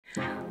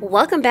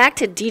Welcome back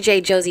to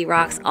DJ Josie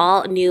Rock's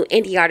all-new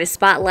indie artist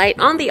spotlight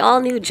on the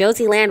all-new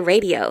Josieland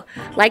radio.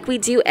 Like we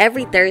do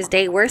every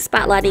Thursday, we're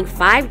spotlighting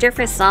 5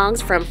 different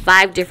songs from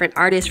 5 different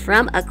artists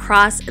from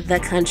across the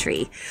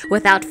country.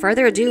 Without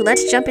further ado,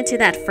 let's jump into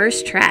that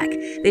first track.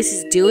 This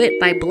is Do It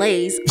by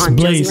Blaze on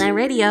Josieland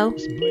radio.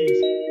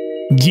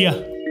 Yeah.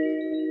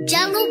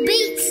 Jungle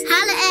Beats,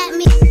 holla at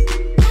me.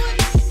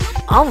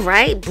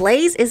 Alright,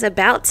 Blaze is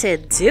about to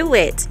do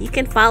it. You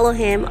can follow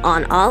him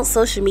on all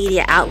social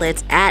media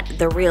outlets at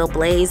The Real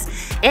Blaze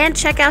and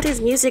check out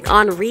his music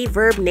on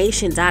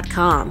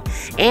ReverbNation.com.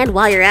 And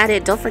while you're at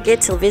it, don't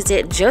forget to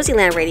visit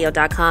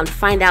JosielandRadio.com to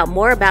find out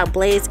more about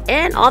Blaze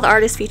and all the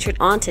artists featured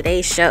on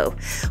today's show.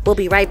 We'll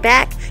be right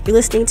back. You're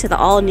listening to the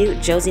all-new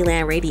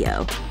Josieland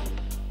Radio.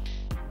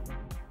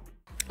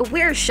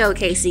 We're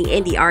showcasing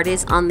indie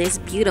artists on this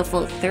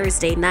beautiful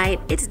Thursday night.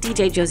 It's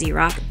DJ Josie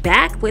Rock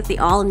back with the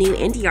all-new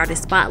indie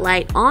artist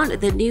spotlight on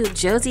the new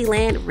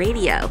Josieland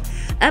radio.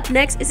 Up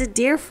next is a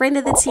dear friend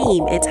of the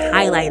team. It's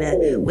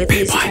Highlighter with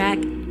his track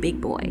Big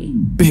Boy.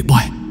 Big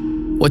boy,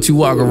 what you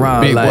walk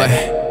around Big like? boy.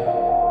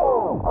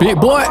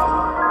 Big boy,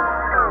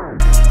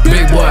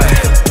 big boy,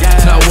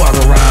 now walk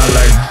around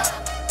like.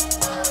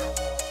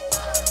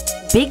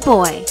 Big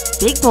Boy,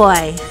 Big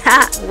Boy.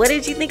 Ha! What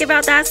did you think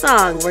about that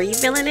song? Were you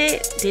feeling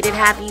it? Did it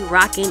have you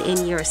rocking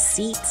in your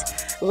seat?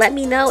 Let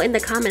me know in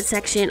the comment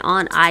section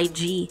on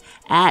IG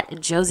at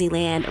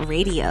Josieland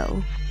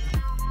Radio.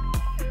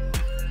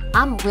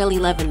 I'm really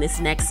loving this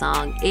next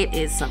song. It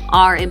is some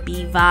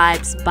R&B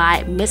vibes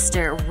by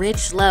Mr.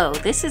 Rich Low.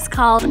 This is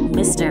called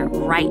Mr.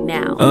 Right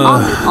Now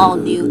on the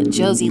all-new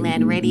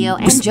Josieland Radio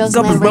and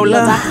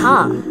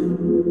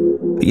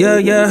JosielandRadio.com. Yeah,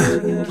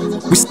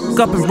 we stuck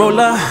up and roll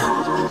up.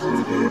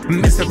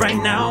 Mr. Right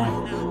Now.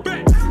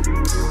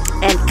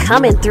 And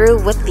coming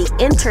through with the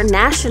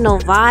international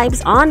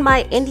vibes on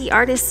my indie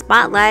artist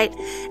spotlight,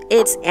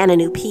 it's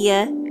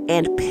Ananupia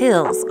and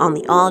Pills on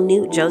the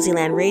all-new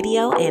Josieland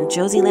Radio and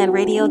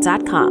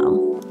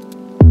JosielandRadio.com.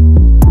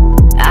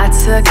 I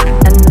took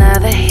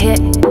another hit.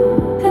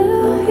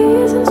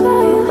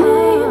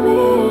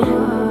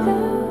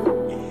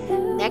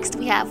 Next,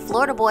 we have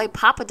Florida boy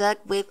Papa Duck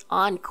with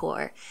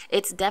Encore.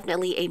 It's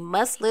definitely a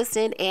must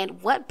listen,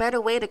 and what better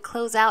way to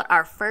close out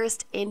our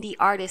first indie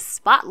artist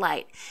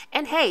spotlight?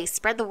 And hey,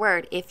 spread the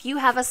word. If you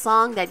have a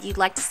song that you'd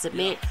like to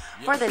submit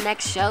for the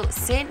next show,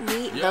 send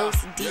me those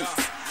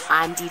deets.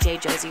 I'm DJ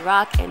Josie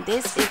Rock, and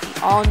this is the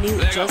all-new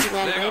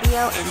Josieland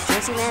Radio and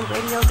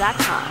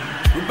JosielandRadio.com.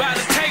 We about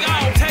to take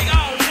on.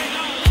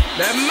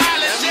 That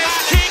mileage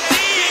just kicked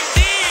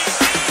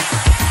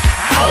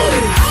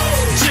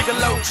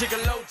in.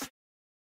 Jiggle-o.